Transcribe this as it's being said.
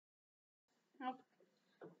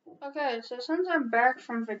Okay, so since I'm back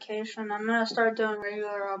from vacation, I'm gonna start doing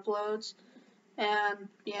regular uploads. And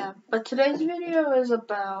yeah, but today's video is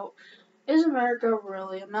about, is America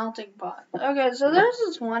really a melting pot? Okay, so there's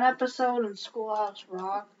this one episode in Schoolhouse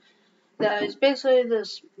Rock that is basically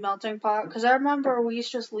this melting pot. Because I remember we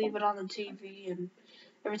used to just leave it on the TV, and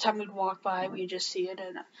every time we'd walk by, we'd just see it.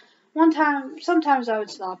 And one time, sometimes I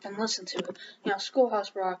would stop and listen to it.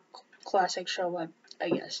 Schoolhouse Rock, classic show, I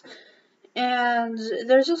guess. And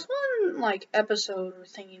there's this one episode or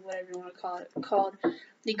thingy, whatever you want to call it, called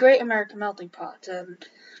The Great American Melting Pot. And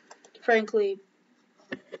frankly,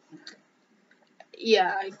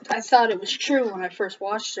 yeah, I thought it was true when I first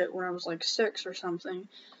watched it when I was like 6 or something.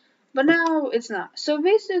 But now it's not. So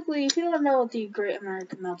basically, if you don't know what the Great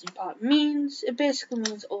American Melting Pot means, it basically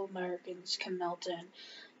means all Americans can melt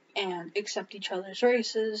in and accept each other's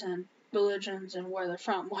races and religions and where they're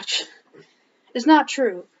from, which is not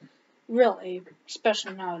true. Really,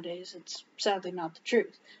 especially nowadays, it's sadly not the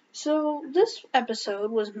truth. So this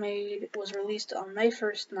episode was released on May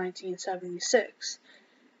 1st, 1976.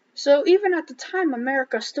 So even at the time,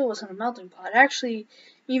 America still wasn't a melting pot. Actually,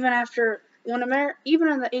 even even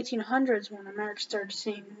in the 1800s, when America started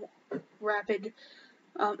seeing rapid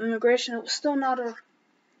immigration, it was still not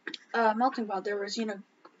a melting pot. There was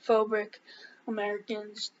xenophobic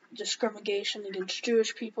Americans, discrimination against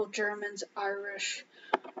Jewish people, Germans, Irish,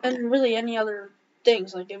 and really any other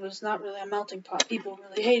things. Like, it was not really a melting pot. People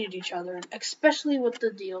really hated each other, and especially with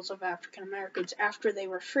the deals of African Americans after they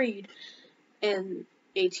were freed in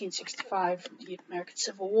 1865, the American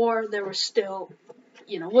Civil War. There was still,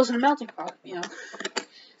 wasn't a melting pot.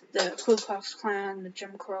 The Ku Klux Klan, the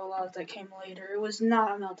Jim Crow laws that came later. It was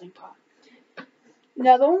not a melting pot.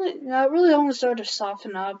 Now, it really only started to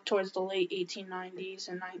soften up towards the late 1890s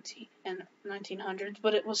and 1900s,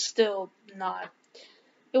 but it was still not.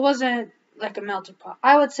 It wasn't like a melting pot.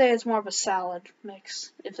 I would say it's more of a salad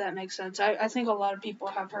mix, if that makes sense. I think a lot of people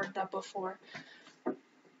have heard that before.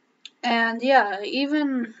 And yeah,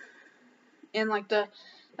 even in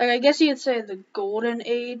I guess you could say the golden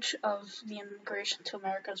age of the immigration to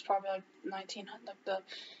America is probably the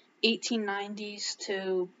 1890s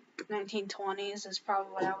to 1920s is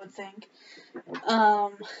probably what I would think.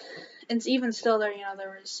 And even still there,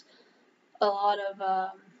 there was a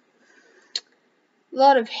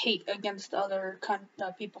lot of hate against other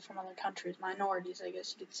people from other countries, minorities, I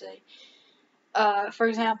guess you could say. For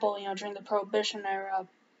example, during the Prohibition era,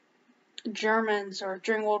 Germans, or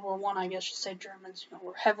during World War I guess you say Germans,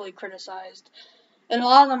 were heavily criticized. And a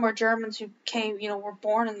lot of them were Germans who came, were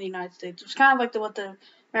born in the United States. It was kind of like what the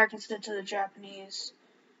Americans did to the Japanese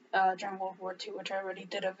during World War II, which I already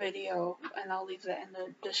did a video, and I'll leave that in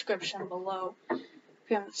the description below if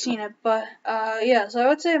you haven't seen it. But yeah, so I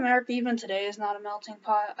would say America even today is not a melting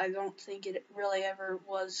pot. I don't think it really ever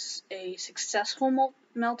was a successful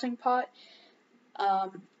melting pot.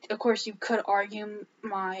 Of course, you could argue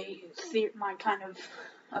my kind of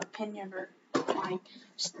opinion, or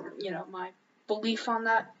my belief on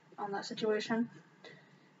that situation.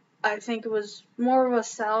 I think it was more of a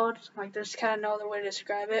salad. There's kind of no other way to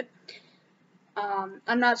describe it.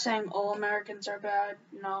 I'm not saying all Americans are bad.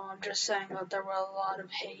 No, I'm just saying that there were a lot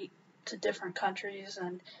of hate to different countries,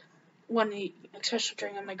 and especially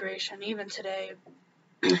during immigration, even today,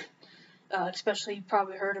 especially you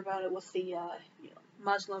probably heard about it with the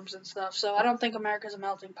Muslims and stuff. So I don't think America's a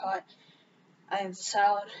melting pot. I think it's a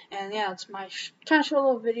salad. And yeah, it's my kind of short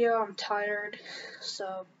little video. I'm tired,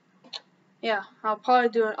 so yeah, I'll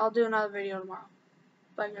do another video tomorrow.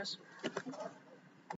 Bye, guys.